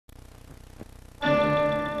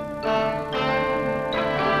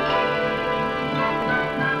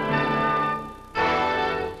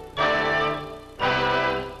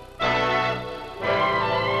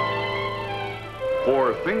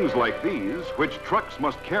things like these, which trucks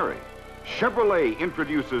must carry, Chevrolet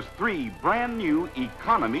introduces 3 brand new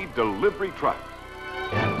economy delivery trucks.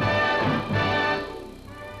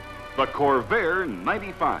 The Corvair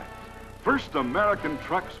 95. First American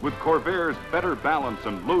trucks with Corvair's better balance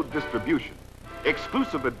and load distribution.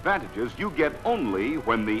 Exclusive advantages you get only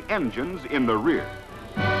when the engine's in the rear.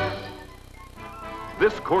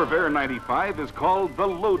 This Corvair 95 is called the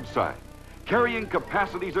load side, carrying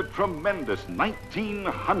capacities a tremendous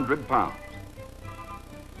 1,900 pounds.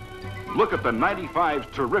 Look at the 95's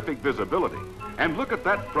terrific visibility, and look at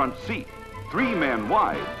that front seat, 3 men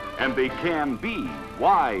wide, and they can be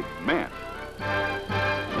wide men.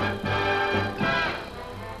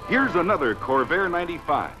 Here's another Corvair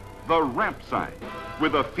 95, the ramp side,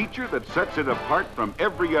 with a feature that sets it apart from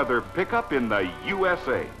every other pickup in the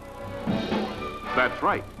USA. That's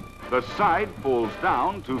right, the side folds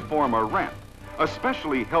down to form a ramp,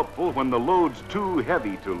 especially helpful when the load's too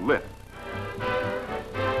heavy to lift.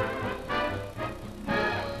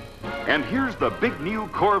 And here's the big new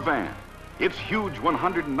Corvan. Its huge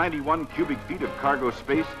 191 cubic feet of cargo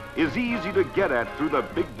space is easy to get at through the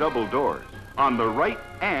big double doors, on the right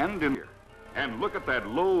and in here. And look at that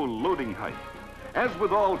low loading height. As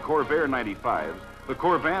with all Corvair 95s, the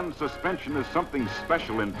Corvan suspension is something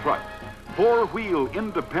special in trucks. 4-wheel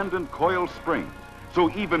independent coil springs, so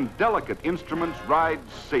even delicate instruments ride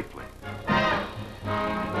safely.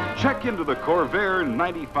 Check into the Corvair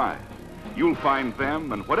 95. You'll find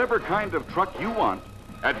them and whatever kind of truck you want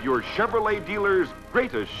at your Chevrolet dealer's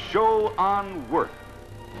greatest show on work.